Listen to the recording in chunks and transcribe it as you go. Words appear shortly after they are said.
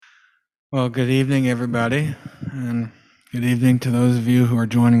Well, good evening, everybody, and good evening to those of you who are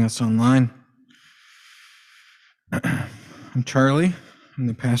joining us online. I'm Charlie. I'm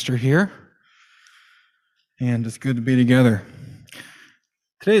the pastor here, and it's good to be together.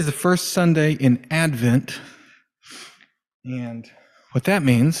 Today is the first Sunday in Advent, and what that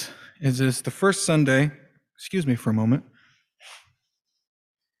means is it's the first Sunday, excuse me for a moment,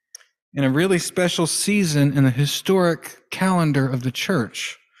 in a really special season in the historic calendar of the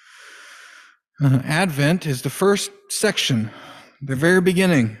church. Advent is the first section, the very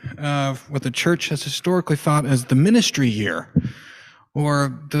beginning of what the church has historically thought as the ministry year,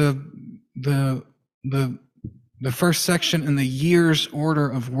 or the first section in the year's order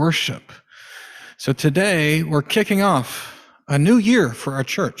of worship. So today we're kicking off a new year for our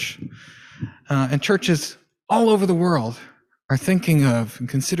church, and churches all over the world are thinking of and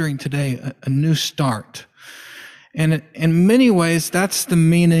considering today a new start. And in many ways, that's the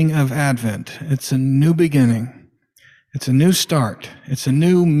meaning of Advent. It's a new beginning. It's a new start. It's a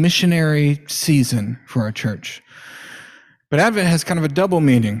new missionary season for our church. But Advent has kind of a double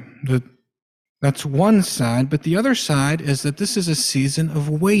meaning. That's one side, but the other side is that this is a season of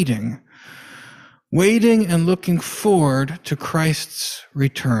waiting and looking forward to Christ's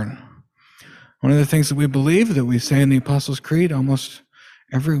return. One of the things that we believe, that we say in the Apostles' Creed almost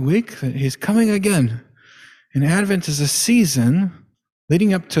every week, that he's coming again. And Advent is a season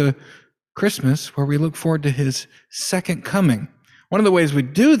leading up to Christmas where we look forward to his second coming. One of the ways we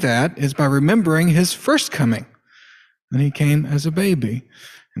do that is by remembering his first coming, when he came as a baby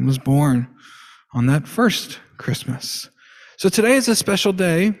and was born on that first Christmas. So today is a special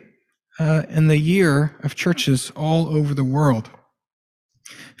day in the year of churches all over the world.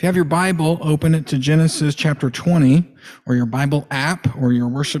 If you have your Bible, open it to Genesis chapter 20, or your Bible app or your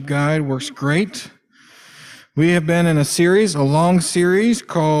worship guide works great. We have been in a long series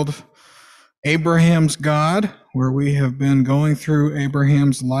called Abraham's God, where we have been going through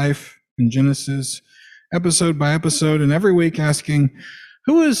Abraham's life in Genesis, episode by episode, and every week asking,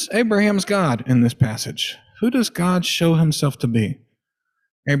 who is Abraham's God in this passage? Who does God show himself to be?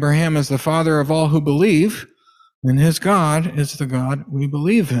 Abraham is the father of all who believe, and his God is the God we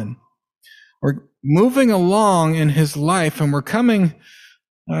believe in. We're moving along in his life, and we're coming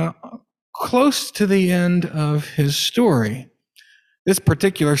close to the end of his story. This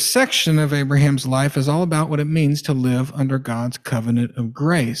particular section of Abraham's life is all about what it means to live under God's covenant of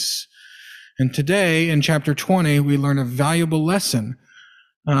grace. And today, in chapter 20, we learn a valuable lesson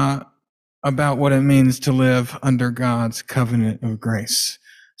about what it means to live under God's covenant of grace.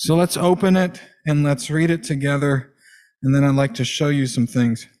 So let's open it and let's read it together, and then I'd like to show you some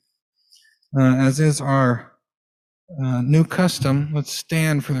things. As is our new custom, let's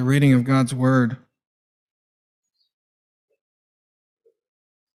stand for the reading of God's word.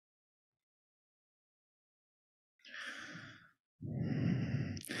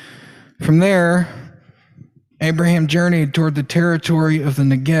 From there, Abraham journeyed toward the territory of the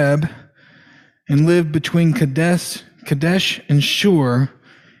Negeb and lived between Kadesh and Shur,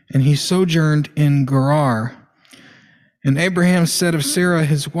 and he sojourned in Gerar. And Abraham said of Sarah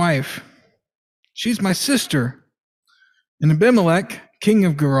his wife, "She's my sister." And Abimelech, king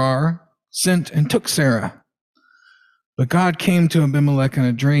of Gerar, sent and took Sarah. But God came to Abimelech in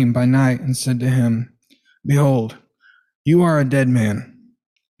a dream by night and said to him, "Behold, you are a dead man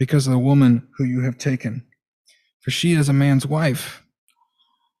because of the woman who you have taken, for she is a man's wife."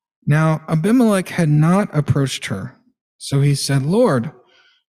 Now Abimelech had not approached her, so he said, "Lord,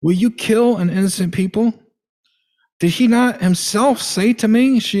 will you kill an innocent people? Did he not himself say to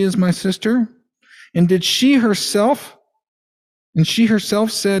me, 'She is my sister'? And did she herself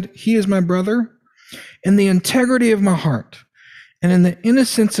said, 'He is my brother'? In the integrity of my heart and in the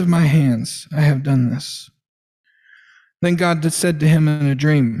innocence of my hands, I have done this." Then God said to him in a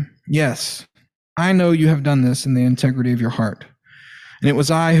dream, "Yes, I know you have done this in the integrity of your heart, and it was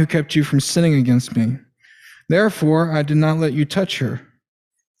I who kept you from sinning against me. Therefore, I did not let you touch her.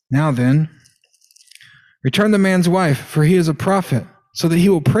 Now then, return the man's wife, for he is a prophet, so that he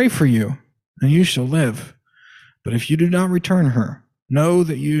will pray for you, and you shall live. But if you do not return her, know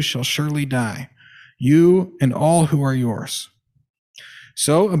that you shall surely die, you and all who are yours."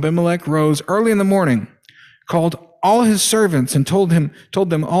 So Abimelech rose early in the morning, called all his servants, and told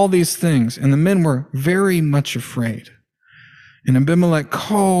them all these things, and the men were very much afraid. And Abimelech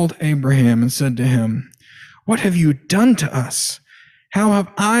called Abraham and said to him, "What have you done to us? How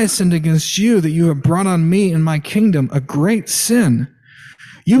have I sinned against you that you have brought on me and my kingdom a great sin?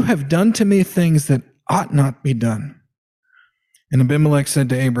 You have done to me things that ought not be done." And Abimelech said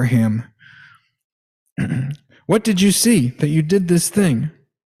to Abraham, "What did you see that you did this thing?"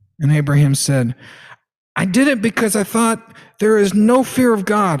 And Abraham said, I did it because I thought there is no fear of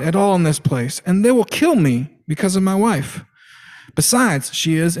God at all in this place, and they will kill me because of my wife. Besides,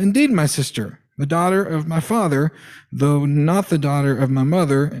 she is indeed my sister, the daughter of my father, though not the daughter of my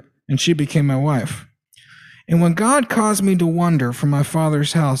mother, and she became my wife. And when God caused me to wander from my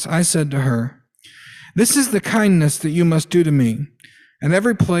father's house, I said to her, this is the kindness that you must do to me. At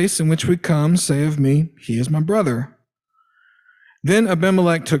every place in which we come, say of me, he is my brother. Then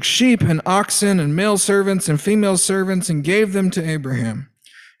Abimelech took sheep and oxen and male servants and female servants and gave them to Abraham,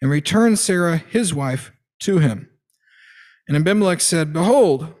 and returned Sarah, his wife, to him. And Abimelech said,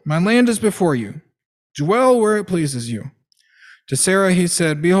 behold, my land is before you. Dwell where it pleases you. To Sarah he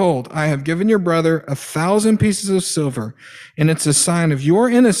said, behold, I have given your brother 1,000 pieces of silver, and it's a sign of your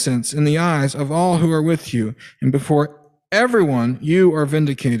innocence in the eyes of all who are with you, and before everyone you are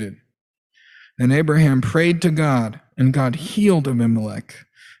vindicated. Then Abraham prayed to God, and God healed Abimelech,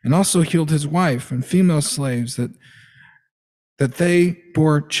 and also healed his wife and female slaves, that they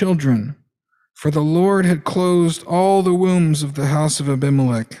bore children. For the Lord had closed all the wombs of the house of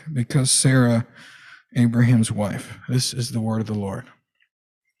Abimelech, because Sarah, Abraham's wife. This is the word of the Lord.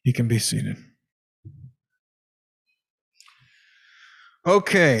 You can be seated.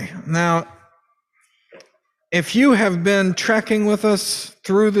 Okay, now, if you have been tracking with us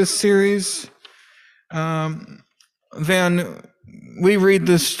through this series, then we read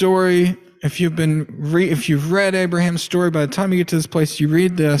this story. If you've read Abraham's story, by the time you get to this place, you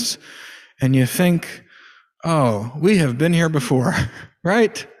read this and you think, oh, we have been here before,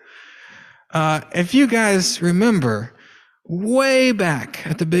 right? If you guys remember, way back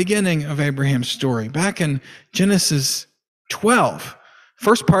at the beginning of Abraham's story, back in Genesis 12,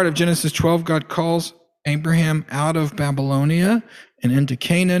 first part of Genesis 12, God calls Abraham out of Babylonia and into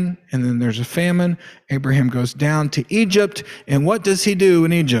Canaan, and then there's a famine. Abraham goes down to Egypt, and what does he do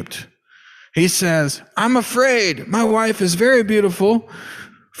in Egypt? He says, I'm afraid. My wife is very beautiful.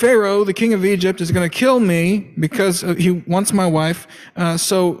 Pharaoh, the king of Egypt, is going to kill me because he wants my wife.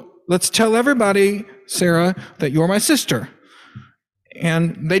 So let's tell everybody, Sarah, that you're my sister.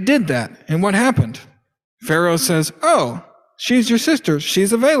 And they did that. And what happened? Pharaoh says, oh, she's your sister.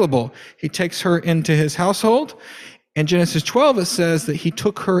 She's available. He takes her into his household. In Genesis 12, it says that he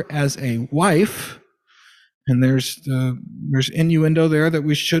took her as a wife. And there's innuendo there that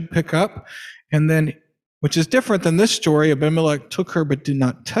we should pick up. And then, which is different than this story, Abimelech took her but did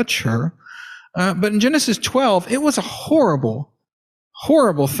not touch her. But in Genesis 12, it was a horrible,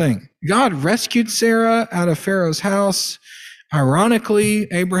 horrible thing. God rescued Sarah out of Pharaoh's house. Ironically,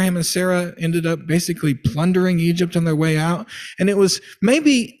 Abraham and Sarah ended up basically plundering Egypt on their way out. And it was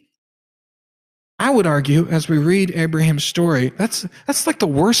maybe, I would argue, as we read Abraham's story, that's like the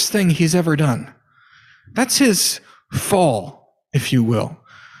worst thing he's ever done. That's his fall, if you will.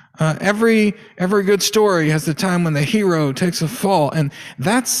 Every good story has the time when the hero takes a fall, and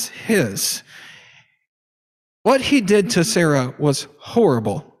that's his. What he did to Sarah was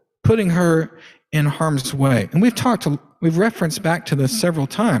horrible, putting her in harm's way. And we've referenced back to this several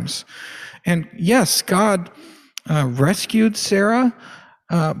times. And yes, God rescued Sarah,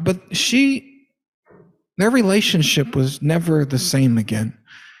 but their relationship was never the same again.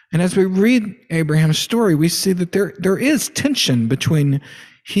 And as we read Abraham's story, we see that there is tension between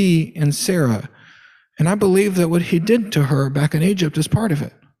he and Sarah. And I believe that what he did to her back in Egypt is part of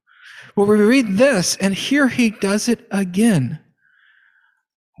it. Well, we read this, and here he does it again.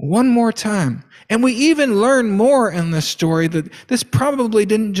 One more time. And we even learn more in this story that this probably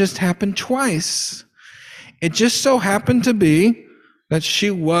didn't just happen twice. It just so happened to be that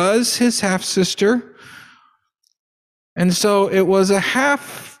she was his half-sister. And so it was a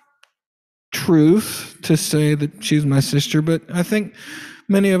half-truth to say that she's my sister, but I think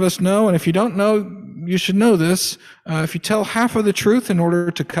many of us know, and if you don't know, you should know this. If you tell half of the truth in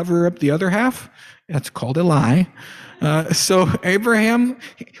order to cover up the other half, that's called a lie. So Abraham,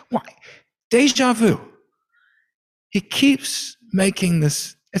 deja vu. He keeps making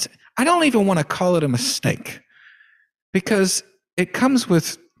this. I don't even want to call it a mistake, because it comes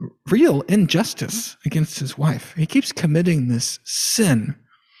with real injustice against his wife. He keeps committing this sin.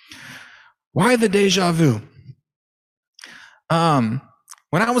 Why the deja vu?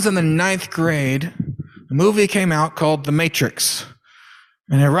 When I was in the 9th grade, a movie came out called The Matrix,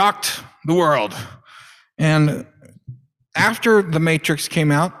 and it rocked the world. And after The Matrix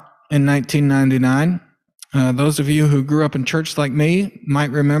came out in 1999, those of you who grew up in church like me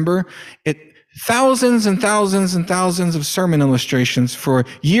might remember it. Thousands and thousands and thousands of sermon illustrations for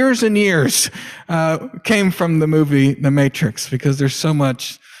years and years came from the movie The Matrix, because there's so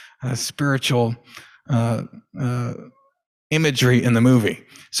much spiritual imagery in the movie.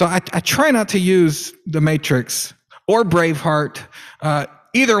 So I try not to use The Matrix or Braveheart,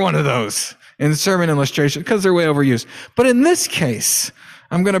 either one of those in sermon illustration because they're way overused. But in this case,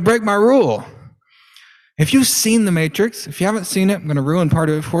 I'm going to break my rule. If you've seen The Matrix, if you haven't seen it, I'm going to ruin part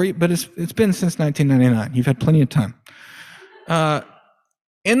of it for you, but it's been since 1999. You've had plenty of time.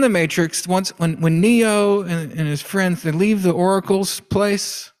 In The Matrix, when Neo and his friends, they leave the Oracle's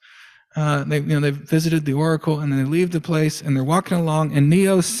place, they've visited the Oracle, and then they leave the place, and they're walking along, and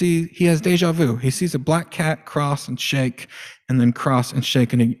Neo he has deja vu. He sees a black cat cross and shake, and then cross and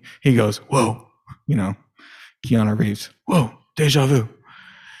shake, and he goes, whoa, Keanu Reeves, whoa, deja vu.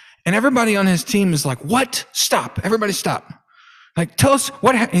 And everybody on his team is like, what? Stop. Everybody stop. Like, tell us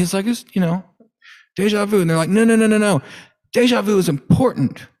what happened. He's like, deja vu. And they're like, no. Deja vu is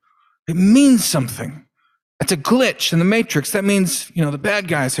important. It means something. It's a glitch in the Matrix. That means, the bad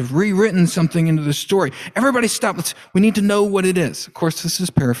guys have rewritten something into the story. Everybody stop. We need to know what it is. Of course, this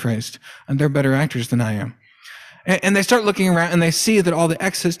is paraphrased, and they're better actors than I am. And they start looking around, and they see that all the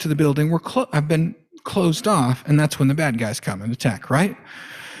exits to the building have been closed off, and that's when the bad guys come and attack, right?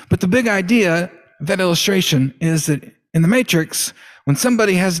 But the big idea of that illustration is that in the Matrix, when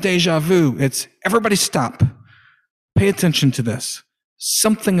somebody has deja vu, it's everybody stop. Pay attention to this.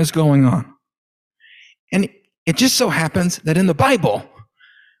 Something is going on. And it just so happens that in the Bible,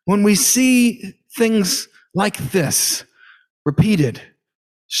 when we see things like this repeated,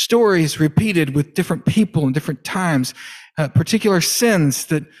 stories repeated with different people in different times, particular sins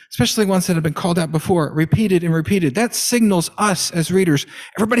that, especially ones that have been called out before, repeated and repeated, that signals us as readers,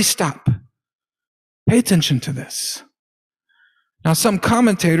 everybody stop. Pay attention to this. Now, some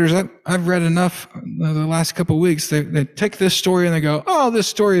commentators, I've read enough the last couple of weeks, they take this story and they go, oh, this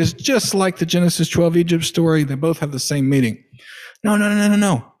story is just like the Genesis 12 Egypt story. They both have the same meaning. No.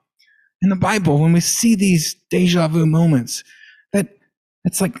 In the Bible, when we see these deja vu moments,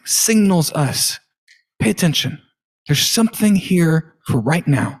 it's like signals us, pay attention. There's something here for right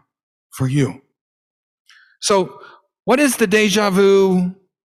now, for you. So what is the deja vu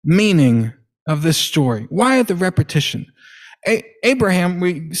meaning of this story? Why the repetition? Abraham,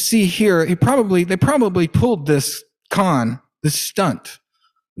 we see here, they probably pulled this stunt,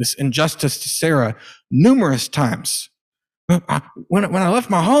 this injustice to Sarah numerous times. When I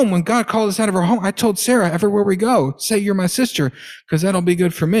left my home, when God called us out of our home, I told Sarah, everywhere we go, say you're my sister, because that'll be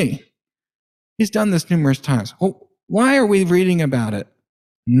good for me. He's done this numerous times. Well, why are we reading about it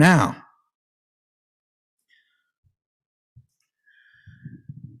now?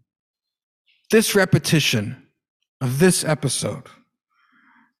 This repetition of this episode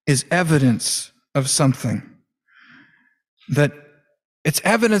is evidence of something. That it's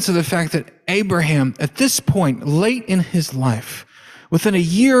evidence of the fact that Abraham, at this point, late in his life, within a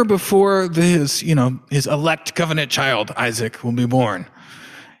year before his elect covenant child, Isaac, will be born,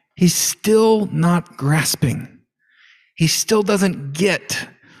 he's still not grasping. He still doesn't get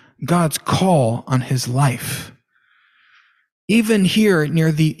God's call on his life. Even here,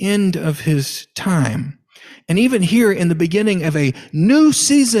 near the end of his time, and even here in the beginning of a new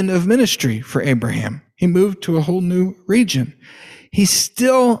season of ministry for Abraham, he moved to a whole new region. He's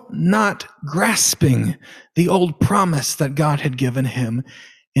still not grasping the old promise that God had given him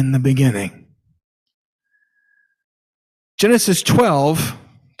in the beginning. Genesis 12,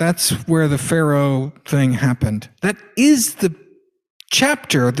 that's where the Pharaoh thing happened. That is the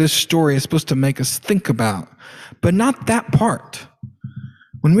chapter this story is supposed to make us think about, but not that part.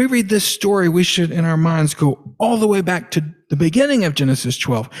 When we read this story, we should, in our minds, go all the way back to the beginning of Genesis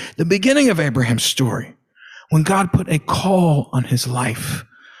 12, the beginning of Abraham's story, when God put a call on his life,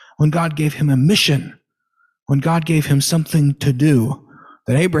 when God gave him a mission, when God gave him something to do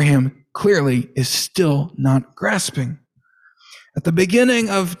that Abraham clearly is still not grasping. At the beginning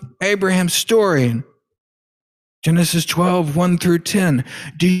of Abraham's story, Genesis 12, 1 through 10,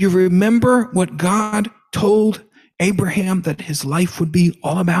 do you remember what God told Abraham that his life would be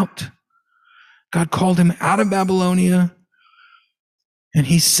all about? God called him out of Babylonia, and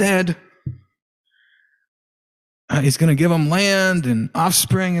he said he's going to give him land and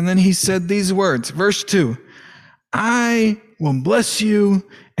offspring, and then he said these words, verse 2, I will bless you,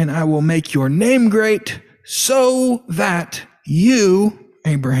 and I will make your name great, so that you,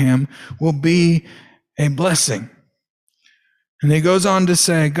 Abraham, will be a blessing. And he goes on to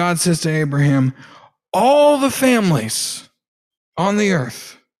say, God says to Abraham, all the families on the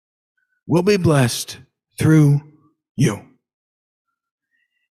earth will be blessed through you.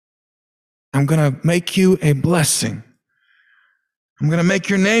 I'm going to make you a blessing. I'm going to make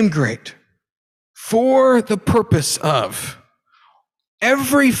your name great for the purpose of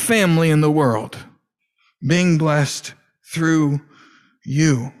every family in the world being blessed through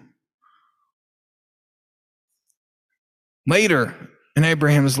you. Later in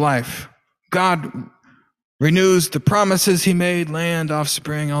Abraham's life, God renews the promises he made, land,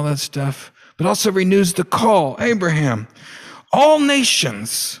 offspring, all that stuff, but also renews the call. Abraham, all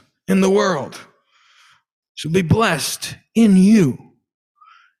nations in the world shall be blessed in you.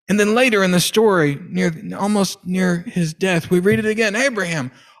 And then later in the story, almost near his death, we read it again.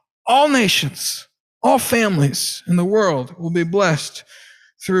 Abraham, all nations, all families in the world will be blessed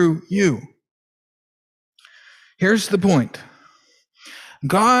through you. Here's the point.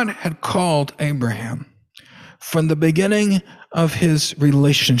 God had called Abraham from the beginning of his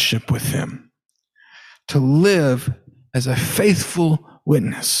relationship with him to live as a faithful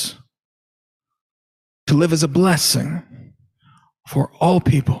witness, to live as a blessing for all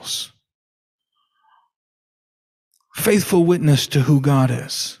peoples. Faithful witness to who God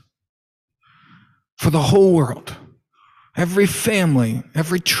is for the whole world. Every family,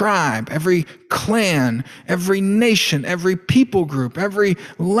 every tribe, every clan, every nation, every people group, every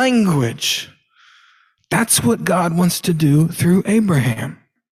language. That's what God wants to do through Abraham.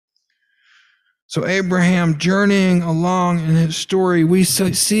 So Abraham journeying along in his story, we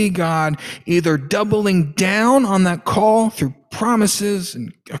see God either doubling down on that call through promises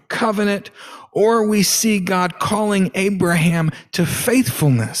and a covenant, or we see God calling Abraham to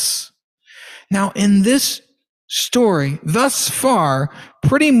faithfulness. Now, in this story, thus far,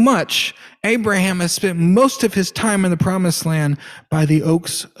 pretty much Abraham has spent most of his time in the promised land by the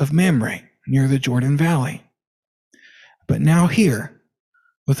oaks of Mamre, near the Jordan Valley. But now here,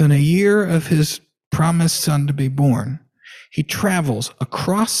 within a year of his promised son to be born, he travels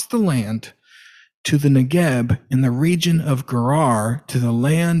across the land to the Negeb in the region of Gerar, to the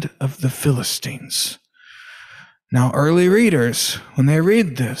land of the Philistines. Now, early readers, when they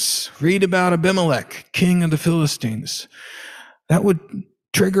read this, read about Abimelech, king of the Philistines, that would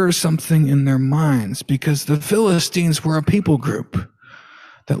trigger something in their minds, because the Philistines were a people group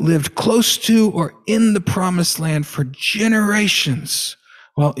that lived close to or in the promised land for generations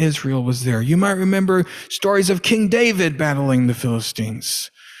while Israel was there. You might remember stories of King David battling the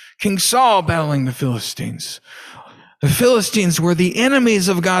Philistines, King Saul battling the Philistines. The Philistines were the enemies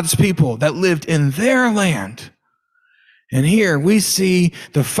of God's people that lived in their land. And here we see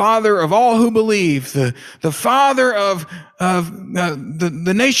the father of all who believe, the father of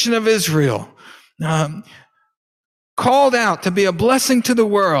the nation of Israel, called out to be a blessing to the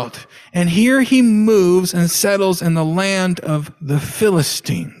world. And here he moves and settles in the land of the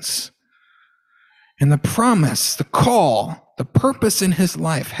Philistines. And the promise, the call, the purpose in his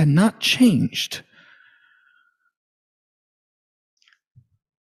life had not changed.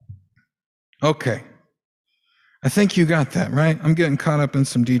 Okay. I think you got that, right? I'm getting caught up in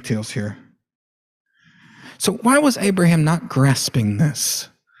some details here. So why was Abraham not grasping this?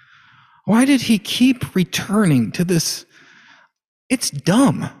 Why did he keep returning to this? It's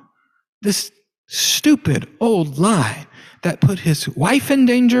dumb. This stupid old lie that put his wife in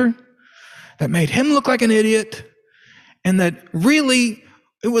danger, that made him look like an idiot, and that really,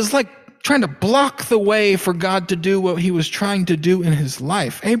 it was like trying to block the way for God to do what he was trying to do in his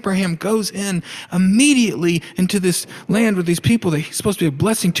life. Abraham goes in immediately into this land with these people that he's supposed to be a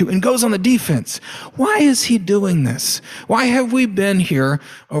blessing to and goes on the defense. Why is he doing this? Why have we been here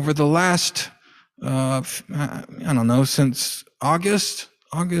over the last, since August,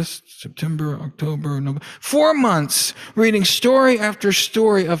 September, October, November, 4 months reading story after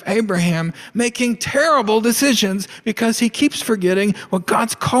story of Abraham making terrible decisions because he keeps forgetting what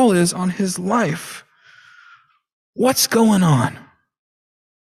God's call is on his life. What's going on?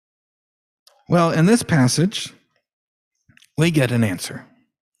 Well, in this passage, we get an answer.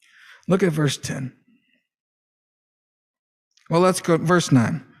 Look at verse 10. Well, let's go verse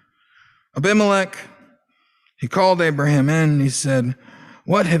 9. Abimelech, he called Abraham in and he said,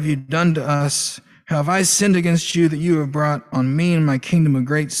 "What have you done to us? How have I sinned against you that you have brought on me and my kingdom a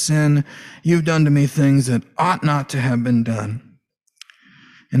great sin? You've done to me things that ought not to have been done."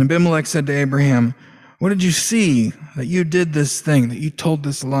 And Abimelech said to Abraham, "What did you see that you did this thing, that you told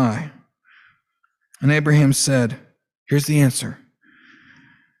this lie?" And Abraham said, here's the answer.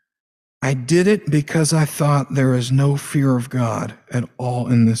 "I did it because I thought there is no fear of God at all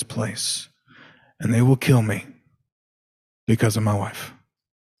in this place, and they will kill me because of my wife."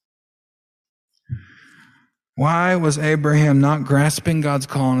 Why was Abraham not grasping God's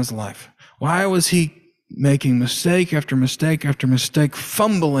call on his life? Why was he making mistake after mistake after mistake,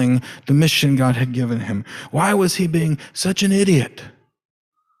 fumbling the mission God had given him? Why was he being such an idiot?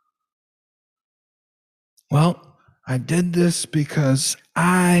 Well, I did this because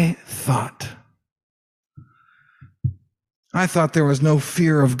I thought. I thought there was no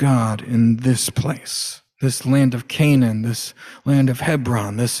fear of God in this place, this land of Canaan, this land of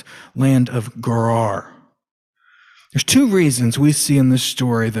Hebron, this land of Gerar. There's two reasons we see in this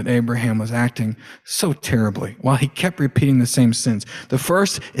story that Abraham was acting so terribly while he kept repeating the same sins. The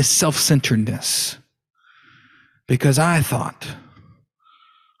first is self-centeredness. Because I thought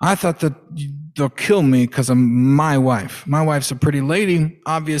that they'll kill me because I'm my wife. My wife's a pretty lady.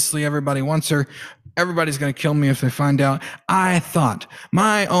 Obviously, everybody wants her. Everybody's going to kill me if they find out. I thought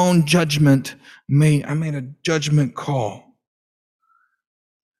my own judgment I made a judgment call.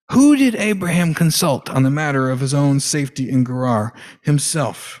 Who did Abraham consult on the matter of his own safety in Gerar?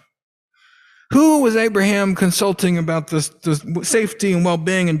 Himself. Who was Abraham consulting about the safety and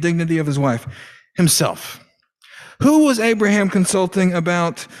well-being and dignity of his wife? Himself. Who was Abraham consulting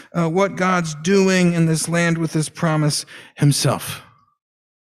about what God's doing in this land with this promise? Himself.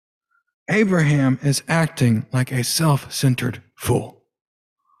 Abraham is acting like a self-centered fool.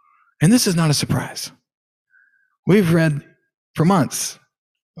 And this is not a surprise. We've read for months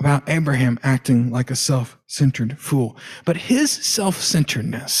about Abraham acting like a self-centered fool. But his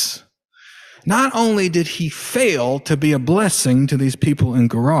self-centeredness, not only did he fail to be a blessing to these people in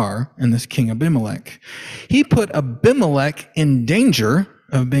Gerar and this king Abimelech, he put Abimelech in danger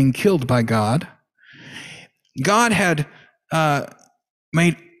of being killed by God. God had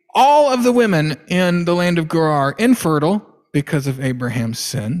made all of the women in the land of Gerar infertile because of Abraham's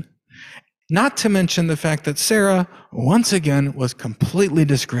sin. Not to mention the fact that Sarah, once again, was completely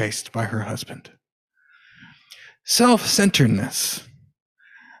disgraced by her husband. Self-centeredness,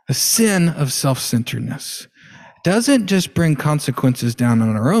 the sin of self-centeredness, doesn't just bring consequences down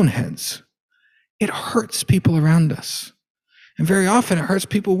on our own heads. It hurts people around us. And very often it hurts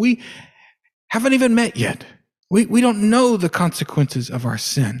people we haven't even met yet. We don't know the consequences of our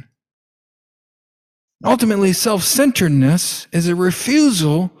sin. Ultimately, self-centeredness is a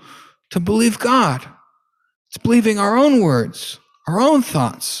refusal to believe God. It's believing our own words, our own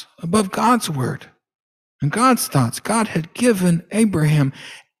thoughts above God's word and God's thoughts. God had given Abraham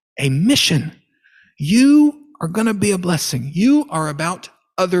a mission. You are going to be a blessing. You are about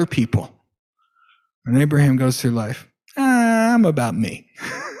other people. And Abraham goes through life. I'm about me.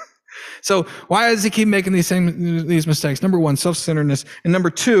 So why does he keep making these mistakes? Number one, self-centeredness. And number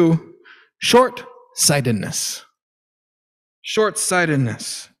two, short-sightedness.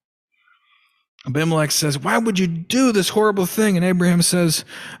 Short-sightedness. Abimelech says, why would you do this horrible thing? And Abraham says,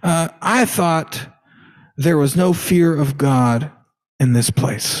 I thought there was no fear of God in this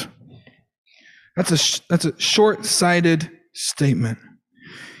place. That's a short-sighted statement.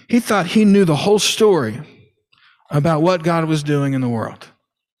 He thought he knew the whole story about what God was doing in the world.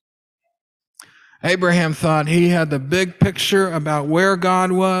 Abraham thought he had the big picture about where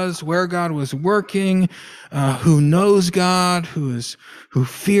God was working, who knows God, who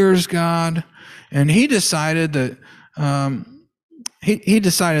fears God, and he decided that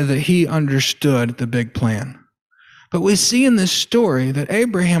he understood the big plan. But we see in this story that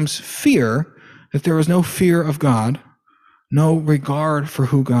Abraham's fear, that there was no fear of God, no regard for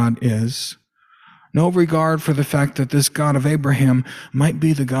who God is, no regard for the fact that this God of Abraham might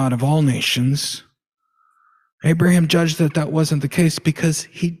be the God of all nations. Abraham judged that that wasn't the case because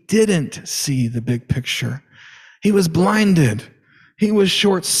he didn't see the big picture. He was blinded. He was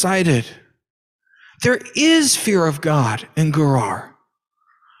short-sighted. There is fear of God in Gerar.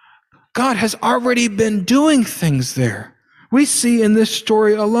 God has already been doing things there. We see in this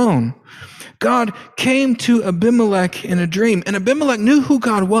story alone. God came to Abimelech in a dream, and Abimelech knew who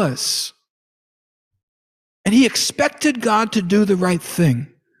God was. And he expected God to do the right thing.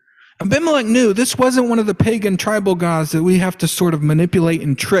 Abimelech knew this wasn't one of the pagan tribal gods that we have to sort of manipulate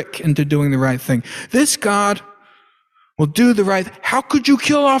and trick into doing the right thing. This God will do the right. How could you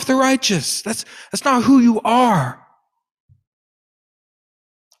kill off the righteous? That's not who you are.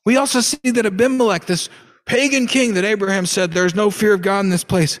 We also see that Abimelech, this pagan king that Abraham said, there's no fear of God in this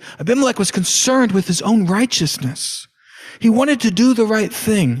place. Abimelech was concerned with his own righteousness. He wanted to do the right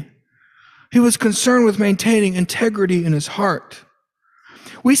thing. He was concerned with maintaining integrity in his heart.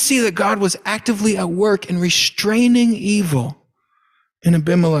 We see that God was actively at work in restraining evil in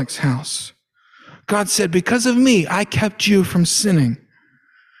Abimelech's house. God said, because of me, I kept you from sinning.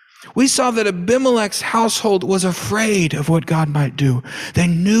 We saw that Abimelech's household was afraid of what God might do. They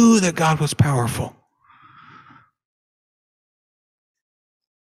knew that God was powerful.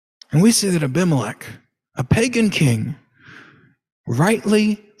 And we see that Abimelech, a pagan king,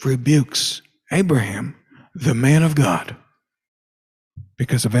 rightly rebukes Abraham, the man of God,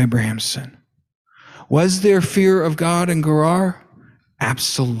 because of Abraham's sin. Was there fear of God in Gerar?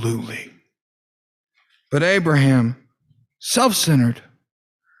 Absolutely. But Abraham self-centered,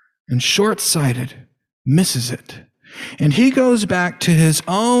 and short-sighted misses it. And he goes back to his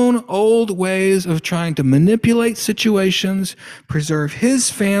own old ways of trying to manipulate situations, preserve his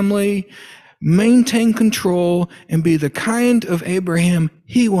family, maintain control, and be the kind of Abraham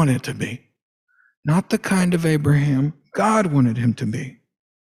he wanted to be, not the kind of Abraham God wanted him to be.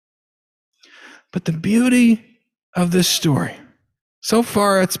 But the beauty of this story, so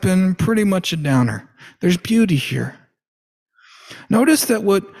far it's been pretty much a downer. There's beauty here. Notice that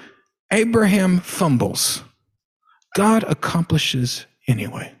what Abraham fumbles, God accomplishes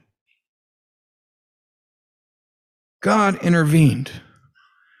anyway. God intervened.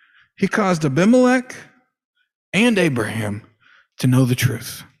 He caused Abimelech and Abraham to know the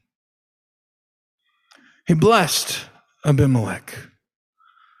truth. He blessed Abimelech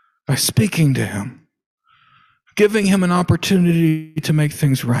by speaking to him, giving him an opportunity to make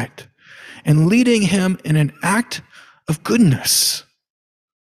things right, and leading him in an act of goodness.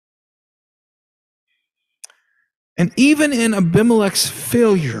 And even in Abimelech's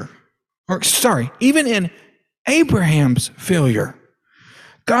failure, even in Abraham's failure,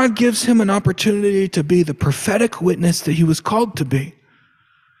 God gives him an opportunity to be the prophetic witness that he was called to be.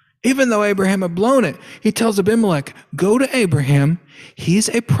 Even though Abraham had blown it, he tells Abimelech, go to Abraham, he's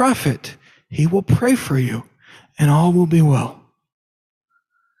a prophet, he will pray for you, and all will be well.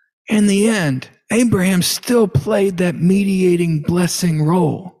 In the end, Abraham still played that mediating blessing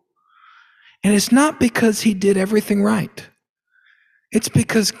role. And it's not because he did everything right. It's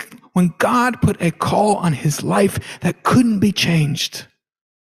because when God put a call on his life that couldn't be changed,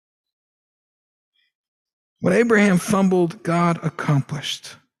 what Abraham fumbled, God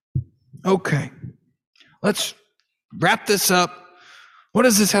accomplished. Okay, let's wrap this up. What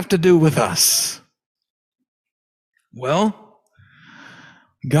does this have to do with us? Well,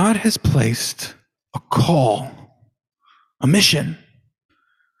 God has placed a call, a mission,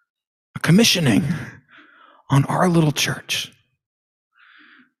 a commissioning on our little church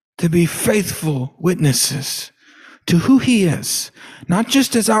to be faithful witnesses to who he is, not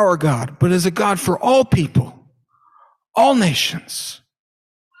just as our God, but as a God for all people, all nations.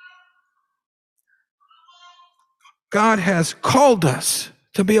 God has called us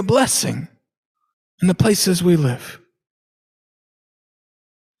to be a blessing in the places we live.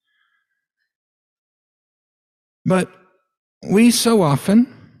 But we so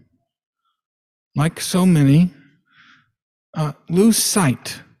often, like so many, lose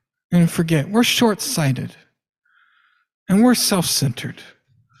sight and forget. We're short-sighted and we're self-centered.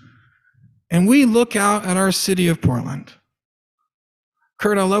 And we look out at our city of Portland.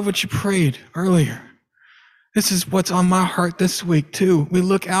 Kurt, I love what you prayed earlier. This is what's on my heart this week too. We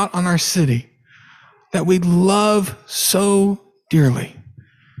look out on our city that we love so dearly.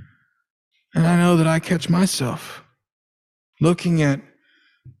 And I know that I catch myself looking at,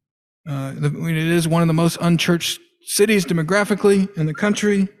 it is one of the most unchurched cities demographically in the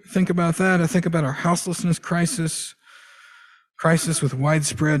country. Think about that. I think about our houselessness crisis with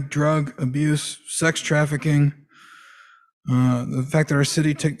widespread drug abuse, sex trafficking, the fact that our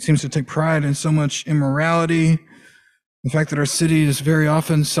city seems to take pride in so much immorality, the fact that our city is very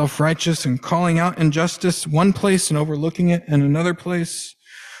often self-righteous and calling out injustice one place and overlooking it in another place,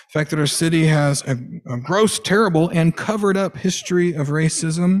 the fact that our city has a gross, terrible, and covered up history of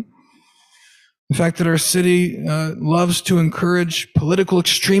racism, the fact that our city loves to encourage political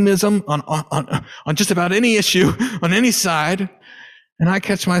extremism on just about any issue, on any side. And I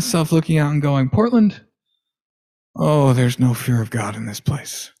catch myself looking out and going, Portland, oh, there's no fear of God in this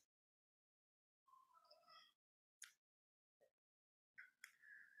place.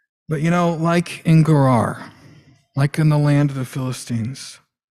 But like in Gerar, like in the land of the Philistines,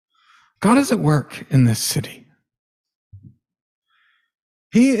 God is at work in this city.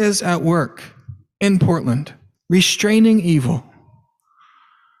 He is at work in Portland, restraining evil,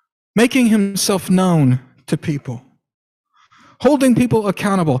 making himself known to people, holding people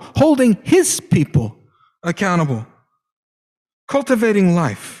accountable, holding his people accountable, cultivating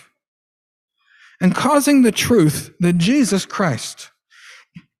life, and causing the truth that Jesus Christ,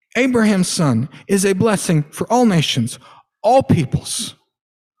 Abraham's son, is a blessing for all nations, all peoples.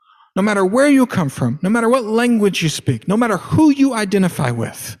 No matter where you come from, no matter what language you speak, no matter who you identify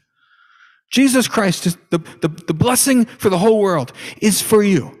with, Jesus Christ is the blessing for the whole world is for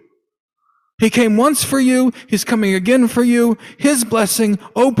you. He came once for you. He's coming again for you. His blessing,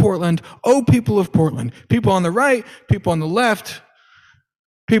 oh Portland, oh people of Portland, people on the right, people on the left,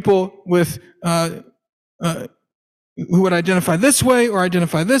 people with who would identify this way or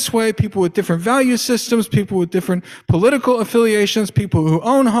identify this way, people with different value systems, people with different political affiliations, people who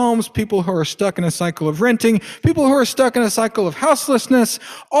own homes, people who are stuck in a cycle of renting, people who are stuck in a cycle of houselessness,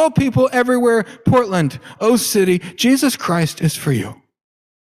 all people everywhere. Portland, O City, Jesus Christ is for you.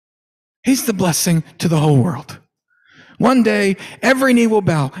 He's the blessing to the whole world. One day, every knee will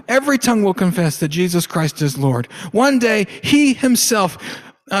bow, every tongue will confess that Jesus Christ is Lord. One day, he himself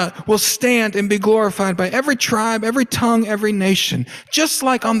will stand and be glorified by every tribe, every tongue, every nation, just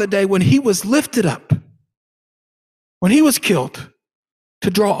like on the day when he was lifted up, when he was killed, to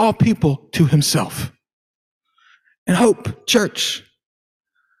draw all people to himself. And hope, church,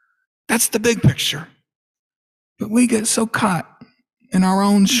 that's the big picture. But we get so caught in our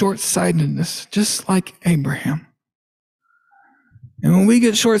own short-sightedness, just like Abraham. And when we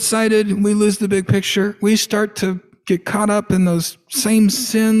get short-sighted and we lose the big picture, we start to get caught up in those same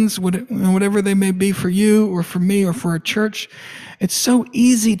sins, whatever they may be for you or for me or for our church. It's so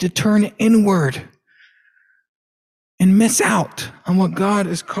easy to turn inward and miss out on what God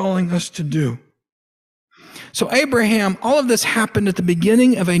is calling us to do. So Abraham, all of this happened at the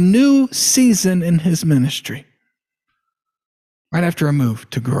beginning of a new season in his ministry, right after a move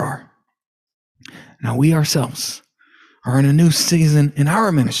to Gerar. Now we ourselves are in a new season in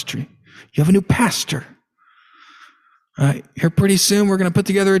our ministry. You have a new pastor. Here pretty soon, we're going to put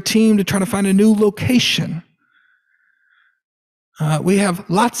together a team to try to find a new location. We have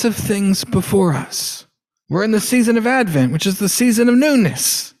lots of things before us. We're in the season of Advent, which is the season of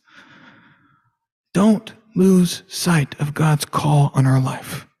newness. Don't lose sight of God's call on our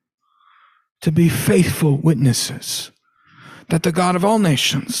life to be faithful witnesses that the God of all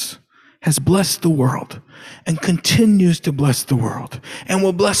nations has blessed the world and continues to bless the world and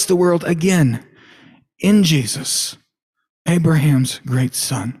will bless the world again in Jesus, Abraham's great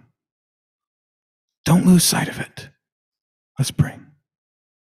son. Don't lose sight of it. Let's pray.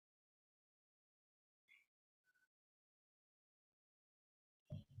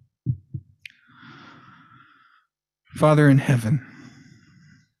 Father in heaven,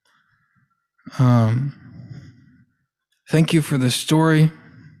 thank you for this story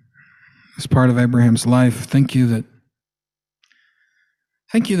as part of Abraham's life. Thank you that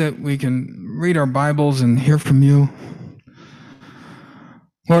we can read our Bibles and hear from you.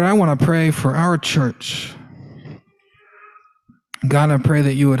 Lord, I want to pray for our church. God, I pray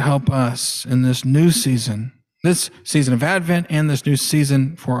that you would help us in this new season, this season of Advent and this new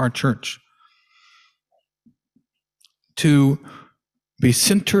season for our church, to be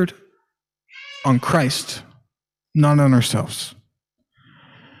centered on Christ, not on ourselves,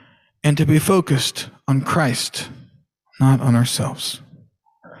 and to be focused on Christ, not on ourselves.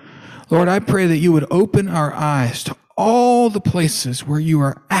 Lord, I pray that you would open our eyes to all the places where you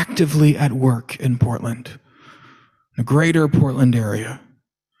are actively at work in Portland, the greater Portland area.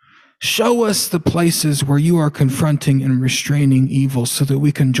 Show us the places where you are confronting and restraining evil so that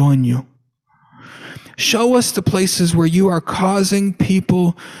we can join you. Show us the places where you are causing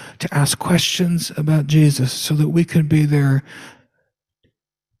people to ask questions about Jesus so that we can be there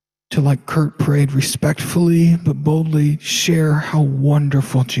to, like Kurt prayed, respectfully but boldly share how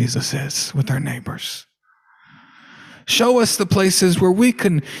wonderful Jesus is with our neighbors. Show us the places where we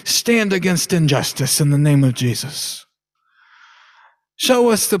can stand against injustice in the name of Jesus. Show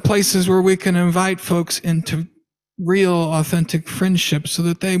us the places where we can invite folks into real, authentic friendship so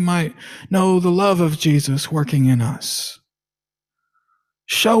that they might know the love of Jesus working in us.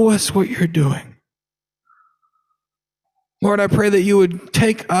 Show us what you're doing. Lord, I pray that you would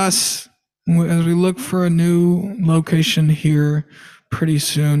take us, as we look for a new location here pretty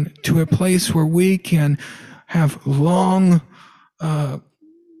soon, to a place where we can have where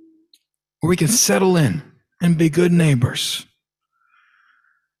we can settle in and be good neighbors,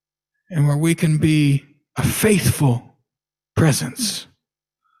 and where we can be a faithful presence,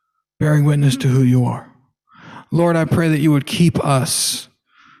 bearing witness to who you are. Lord, I pray that you would keep us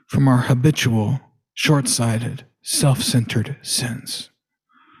from our habitual, short-sighted, self-centered sins.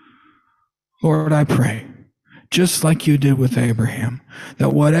 Lord, I pray, just like you did with Abraham,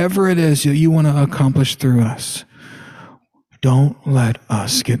 that whatever it is that you want to accomplish through us, don't let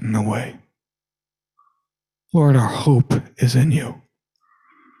us get in the way. Lord, our hope is in you.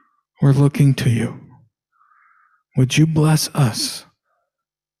 We're looking to you. Would you bless us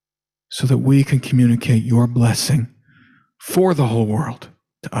so that we can communicate your blessing for the whole world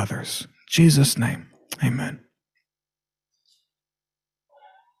to others? In Jesus' name, amen.